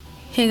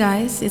Hey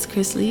guys, it's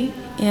Chrisley,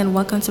 and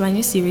welcome to my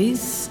new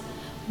series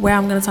where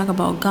I'm going to talk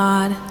about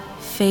God,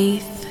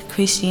 faith,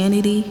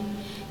 Christianity,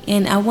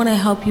 and I want to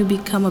help you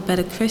become a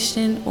better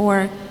Christian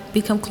or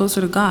become closer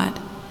to God.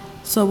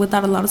 So,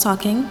 without a lot of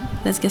talking,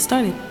 let's get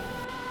started.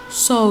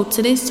 So,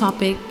 today's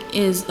topic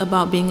is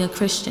about being a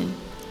Christian.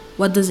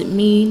 What does it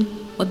mean?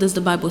 What does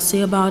the Bible say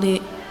about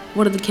it?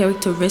 What are the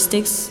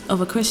characteristics of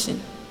a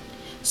Christian?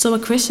 So, a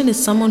Christian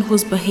is someone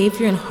whose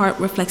behavior and heart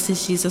reflects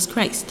Jesus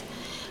Christ.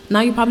 Now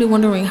you're probably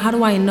wondering, how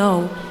do I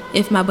know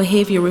if my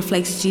behavior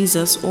reflects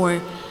Jesus,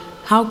 or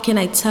how can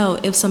I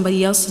tell if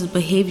somebody else's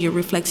behavior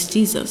reflects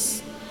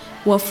Jesus?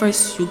 Well,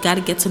 first you got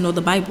to get to know the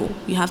Bible.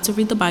 You have to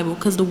read the Bible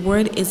because the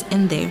word is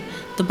in there.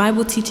 The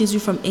Bible teaches you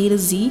from A to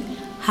Z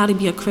how to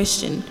be a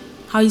Christian,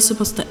 how you're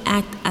supposed to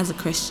act as a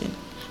Christian.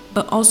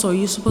 But also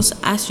you're supposed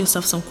to ask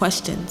yourself some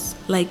questions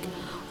like,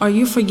 are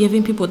you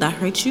forgiving people that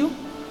hurt you?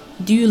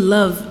 Do you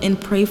love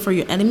and pray for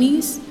your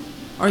enemies?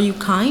 Are you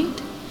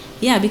kind?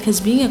 Yeah, because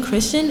being a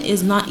Christian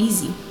is not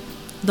easy.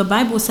 The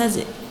Bible says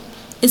it.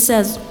 It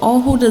says,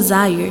 all who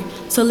desire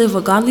to live a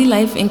godly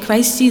life in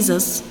Christ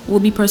Jesus will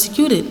be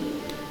persecuted.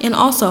 And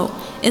also,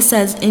 it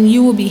says, and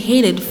you will be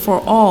hated for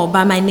all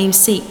by my name's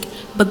sake,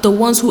 but the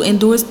ones who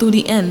endures through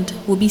the end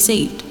will be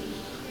saved.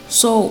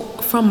 So,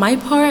 from my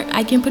part,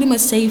 I can pretty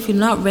much say if you're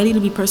not ready to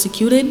be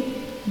persecuted,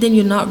 then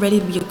you're not ready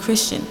to be a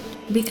Christian.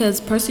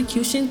 Because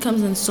persecution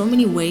comes in so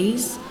many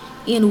ways,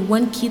 and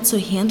one key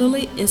to handle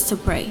it is to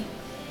pray.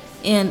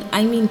 And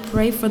I mean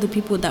pray for the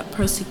people that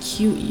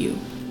persecute you.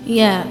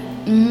 Yeah,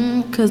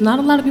 because not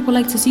a lot of people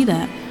like to see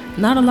that.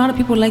 Not a lot of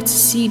people like to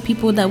see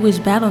people that wish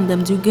bad on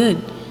them do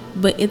good.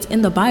 But it's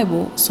in the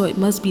Bible, so it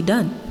must be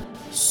done.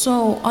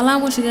 So all I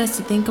want you guys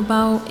to think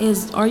about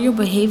is, are your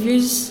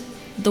behaviors,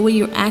 the way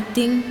you're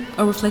acting,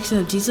 a reflection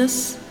of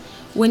Jesus?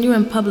 When you're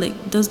in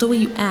public, does the way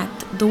you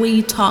act, the way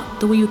you talk,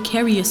 the way you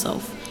carry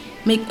yourself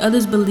make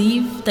others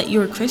believe that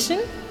you're a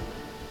Christian?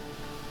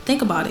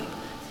 Think about it.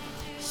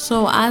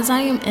 So as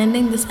I am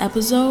ending this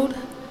episode,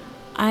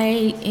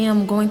 I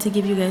am going to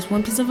give you guys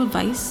one piece of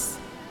advice,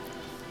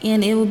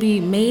 and it will be,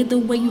 may the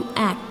way you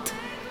act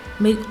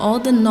make all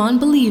the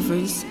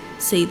non-believers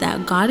say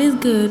that God is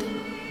good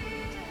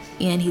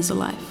and He's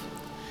alive.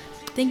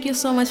 Thank you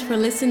so much for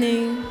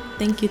listening.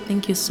 Thank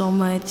you so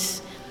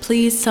much.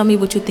 Please tell me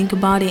what you think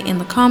about it in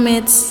the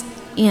comments,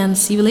 and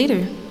see you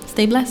later.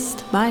 Stay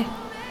blessed. Bye.